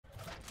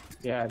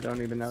Yeah, I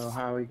don't even know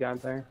how he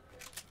got there.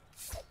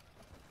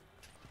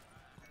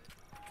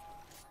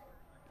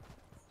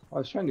 I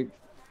was trying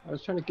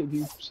to give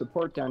you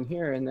support down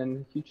here, and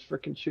then he's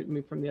freaking shooting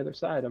me from the other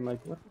side. I'm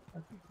like, what the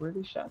fuck? Where are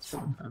these shots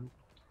coming from?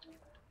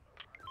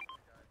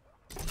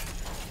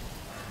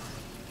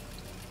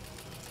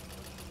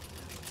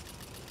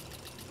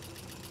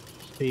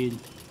 Speed.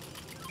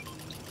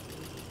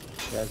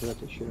 Yeah, I was about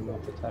to shoot him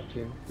off the top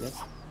too. Yep.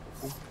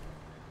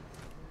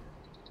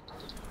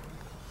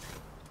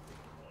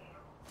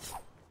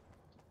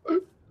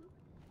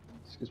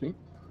 Excuse me.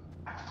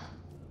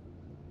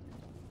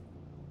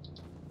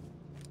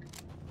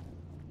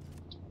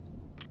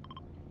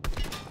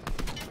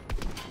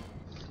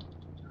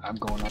 I'm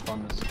going up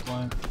on the zip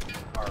line.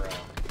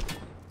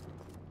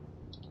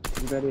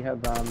 Anybody have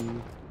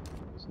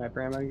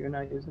sniper ammo you're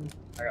not using?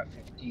 I got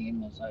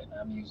 15.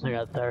 I'm using. I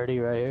got 30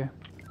 right here.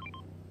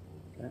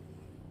 Okay.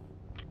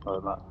 Well,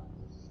 about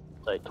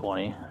like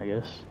 20, I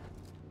guess.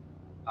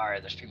 All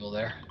right, there's people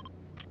there.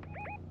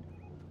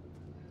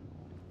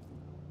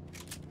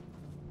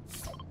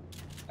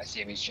 I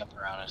see him. He's jumping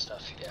around and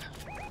stuff. Yeah.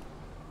 I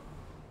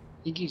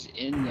think he's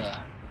in the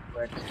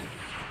red.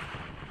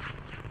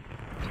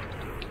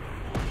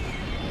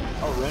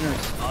 Oh,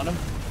 Rinrer's on him.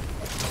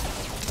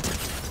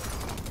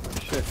 Oh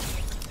shit.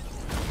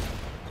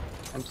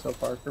 I'm so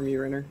far from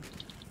you, Rinner.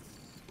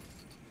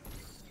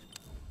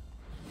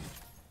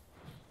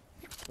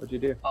 What'd you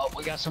do? Oh,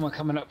 we got someone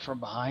coming up from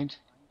behind.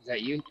 Is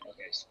that you?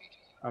 Okay, sweet.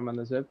 I'm on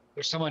the zip.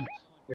 There's someone